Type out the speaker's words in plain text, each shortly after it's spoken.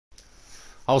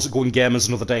How's it going, gamers?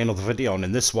 Another day, another video, and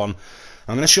in this one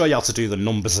I'm going to show you how to do the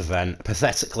numbers event.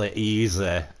 Pathetically easy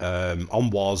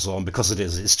on Warzone, because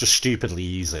it's just stupidly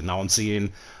easy. Now I'm seeing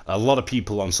a lot of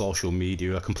people on social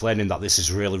media are complaining that this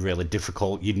is really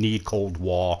difficult. You need Cold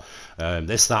War,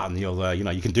 this, that and the other. You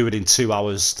know, you can do it in 2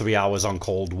 hours, 3 hours on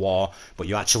Cold War, but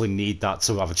you actually need that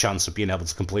to have a chance of being able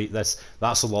to complete this.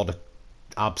 That's a lot of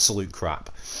absolute crap.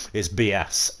 It's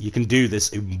BS. You can do this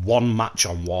in one match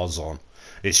on Warzone.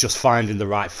 It's just finding the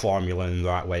right formula and the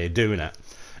right way of doing it.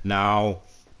 Now,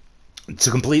 to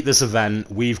complete this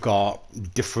event, we've got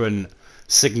different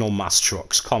signal mass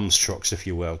trucks, comms trucks if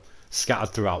you will, scattered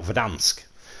throughout Verdansk.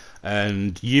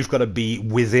 And you've got to be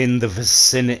within the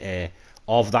vicinity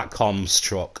of that comms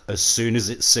truck as soon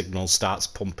as its signal starts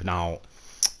pumping out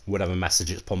whatever message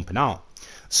it's pumping out.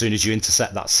 As soon as you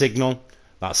intercept that signal,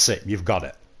 that's it, you've got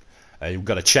it. You've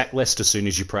got a checklist as soon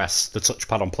as you press the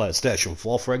touchpad on PlayStation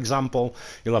 4, for example.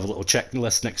 You'll have a little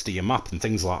checklist next to your map and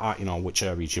things like that, you know, which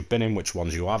areas you've been in, which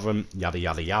ones you haven't, yada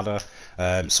yada yada.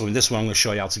 So in this one I'm going to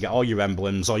show you how to get all your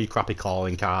emblems, all your crappy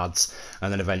calling cards,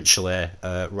 and then eventually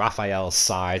Raphael's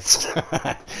sides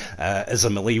as a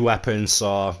melee weapon.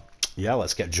 So yeah,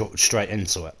 let's get straight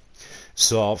into it.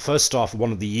 So first off,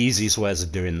 one of the easiest ways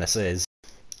of doing this is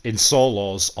in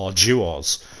solos or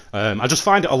duos. I just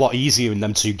find it a lot easier in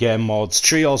them two game modes.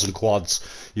 Trios and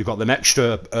quads, you've got them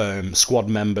extra squad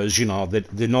members, you know,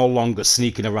 they're no longer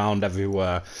sneaking around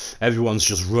everywhere. Everyone's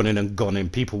just running and gunning,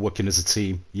 people working as a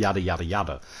team, yada yada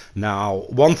yada. Now,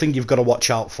 one thing you've got to watch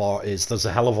out for is there's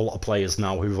a hell of a lot of players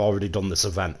now who've already done this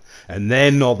event, and they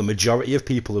know the majority of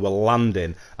people who are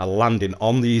landing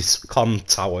on these comm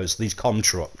towers, these comm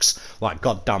trucks, like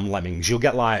goddamn lemmings. You'll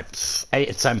get like 8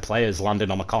 or 10 players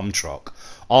landing on a comm truck,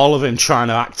 all of them trying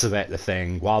to activate the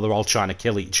thing while they're all trying to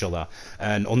kill each other.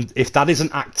 And if that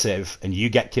isn't active and you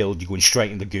get killed, you're going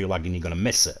straight in the gulag and you're going to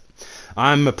miss it.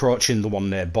 I'm approaching the one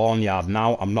near Barnyard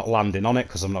now. I'm not landing on it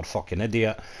because I'm not a fucking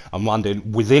idiot. I'm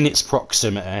landing within its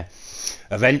proximity.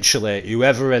 Eventually,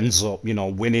 whoever ends up, you know,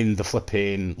 winning the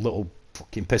flipping little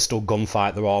fucking pistol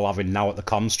gunfight they're all having now at the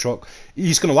comms truck,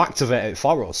 he's going to activate it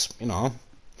for us, you know.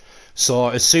 So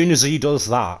as soon as he does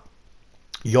that,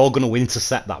 you're going to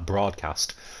intercept that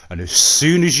broadcast, and as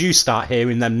soon as you start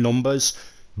hearing them numbers,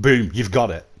 boom, you've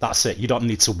got it. That's it. You don't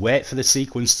need to wait for the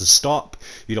sequence to stop.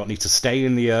 You don't need to stay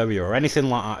in the area or anything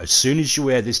like that. As soon as you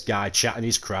hear this guy chatting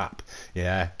his crap,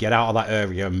 yeah, get out of that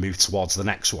area and move towards the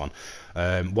next one.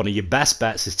 One of your best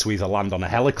bets is to either land on a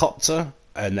helicopter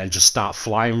and then just start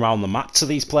flying around the map to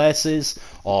these places,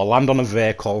 or land on a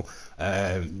vehicle.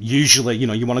 Usually, you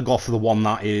know, you want to go for the one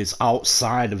that is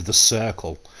outside of the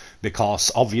circle,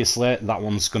 because obviously that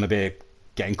one's going to be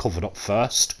getting covered up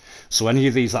first. So any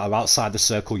of these that are outside the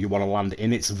circle, you want to land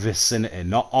in its vicinity,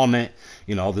 not on it.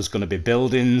 You know, there's going to be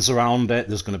buildings around it,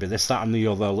 there's going to be this, that and the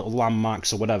other, little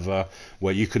landmarks or whatever,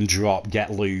 where you can drop, get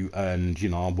loot, and, you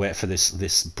know, wait for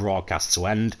this broadcast to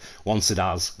end. Once it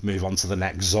has, move on to the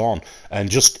next zone.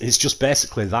 And it's just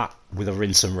basically that with a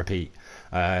rinse and repeat.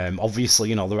 Obviously,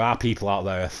 you know, there are people out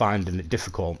there finding it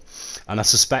difficult, and I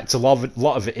suspect a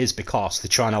lot of it is because they're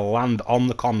trying to land on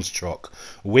the comms truck,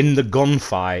 win the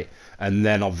gunfight, and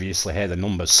then obviously hear the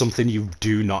numbers, something you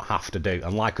do not have to do.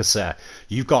 And like I say,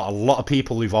 you've got a lot of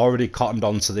people who've already cottoned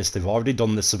onto this, they've already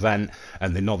done this event,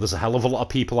 and they know there's a hell of a lot of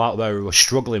people out there who are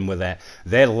struggling with it.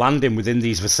 They're landing within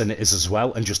these vicinities as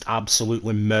well, and just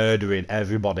absolutely murdering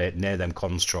everybody near them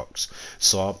constructs.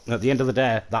 So at the end of the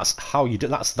day, that's how you do.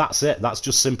 That's it. That's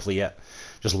just simply it.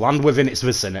 Just land within its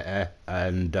vicinity,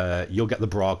 and you'll get the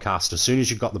broadcast. As soon as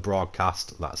you've got the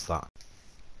broadcast, that's that.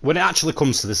 When it actually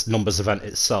comes to this numbers event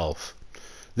itself,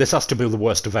 this has to be the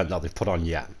worst event that they've put on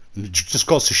yet. It just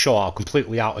goes to show how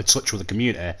completely out of touch with the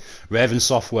community Raven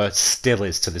Software still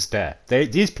is to this day.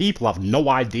 These people have no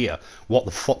idea what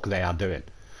the fuck they are doing.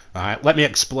 Alright, let me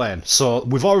explain. So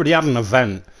we've already had an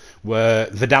event where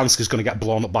Verdansk is going to get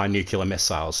blown up by nuclear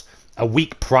missiles. A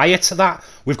week prior to that,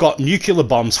 we've got nuclear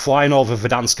bombs flying over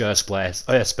Verdansk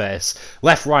airspace,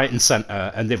 left, right and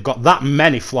centre, and they've got that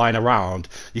many flying around,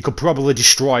 you could probably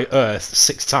destroy Earth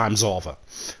 6 times over.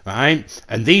 Right?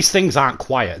 And these things aren't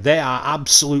quiet. They are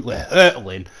absolutely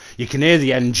hurtling. You can hear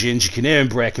the engines, you can hear them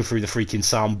breaking through the freaking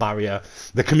sound barrier.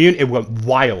 The community went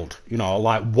wild, you know,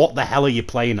 like, what the hell are you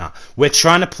playing at? We're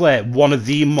trying to play one of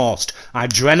the most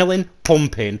adrenaline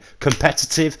pumping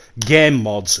competitive game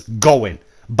mods going.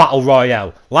 Battle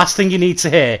Royale. Last thing you need to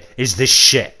hear is this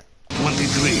shit.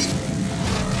 23,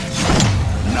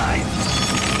 9,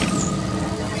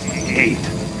 8,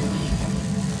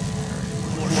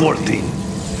 14,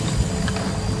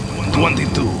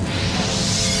 22,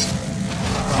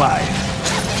 5,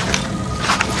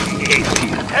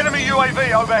 18. Enemy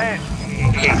UAV overhead.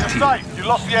 You're safe. You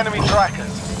lost the enemy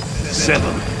trackers. 7,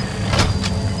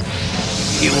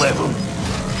 11,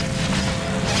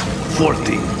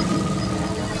 14.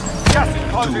 Gas is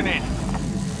closing in.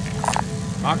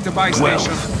 Mark the buy 12,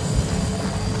 station.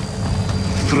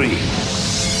 3,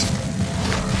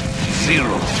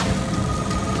 0.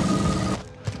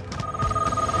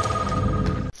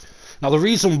 Now the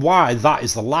reason why that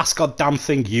is the last goddamn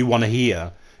thing you want to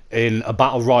hear in a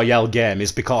battle royale game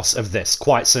is because of this,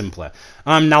 quite simply.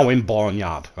 I'm now in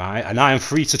Boneyard, right, and I am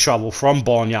free to travel from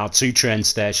Boneyard to train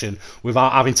station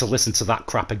without having to listen to that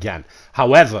crap again.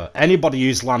 However, anybody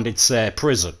who's landed, say,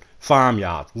 prison,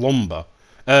 farmyard, lumber,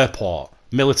 airport,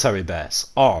 military base,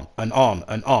 on and on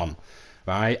and on,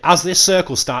 right, as this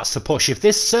circle starts to push, if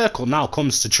this circle now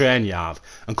comes to train yard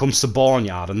and comes to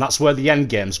Boneyard, and that's where the end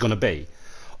game's going to be,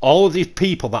 all of these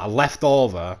people that are left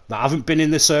over, that haven't been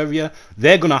in this area,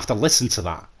 they're going to have to listen to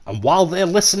that. And while they're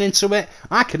listening to it,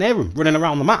 I can hear them running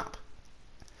around the map.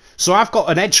 So I've got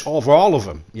an edge over all of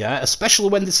them, yeah? Especially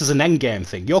when this is an endgame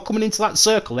thing. You're coming into that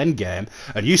circle endgame,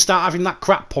 and you start having that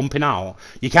crap pumping out,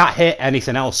 you can't hear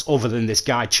anything else other than this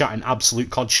guy chatting absolute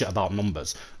cod shit about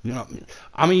numbers. You know,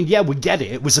 I mean, yeah, we get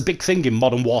it. It was a big thing in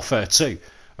Modern Warfare 2.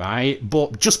 Right,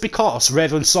 but just because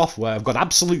Raven Software have got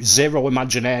absolute zero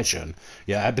imagination,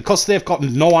 yeah, because they've got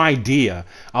no idea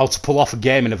how to pull off a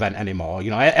gaming event anymore,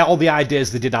 you know, all the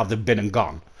ideas they did have, they've been and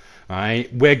gone,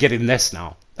 right, we're getting this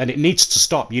now, and it needs to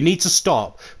stop. You need to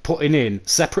stop putting in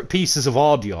separate pieces of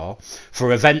audio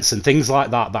for events and things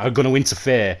like that that are going to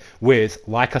interfere with,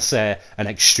 like I say, an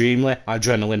extremely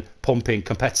adrenaline pumping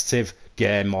competitive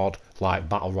game mod like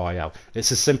Battle Royale.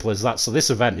 It's as simple as that. So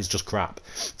this event is just crap.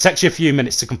 It takes you a few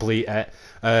minutes to complete it.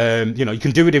 You know, you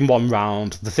can do it in one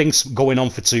round. The thing's going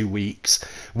on for 2 weeks.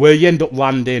 Where you end up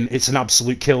landing, it's an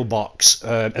absolute kill box.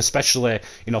 Especially,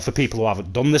 you know, for people who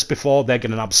haven't done this before, they're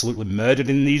getting absolutely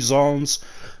murdered in these zones.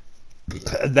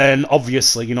 Then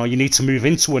obviously, you know, you need to move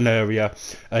into an area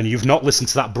and you've not listened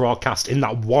to that broadcast in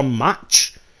that one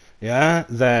match. Yeah,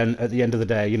 then at the end of the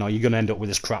day, you know, you're going to end up with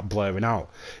this crap blaring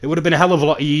out. It would have been a hell of a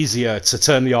lot easier to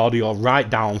turn the audio right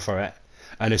down for it.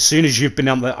 And as soon as you've been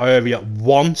in that area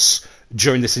once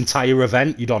during this entire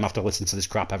event, you don't have to listen to this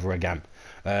crap ever again.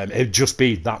 It'd just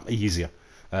be that easier.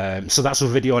 So that's the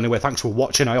video anyway. Thanks for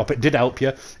watching. I hope it did help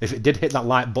you. If it did, hit that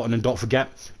like button, and don't forget,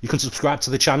 you can subscribe to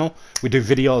the channel. We do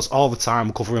videos all the time.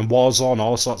 We're covering Warzone,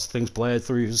 all sorts of things,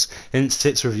 playthroughs, hints,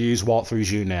 tips, reviews, walkthroughs,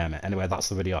 you name it. Anyway, that's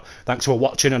the video. Thanks for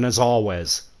watching, and as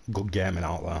always, good gaming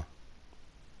out there.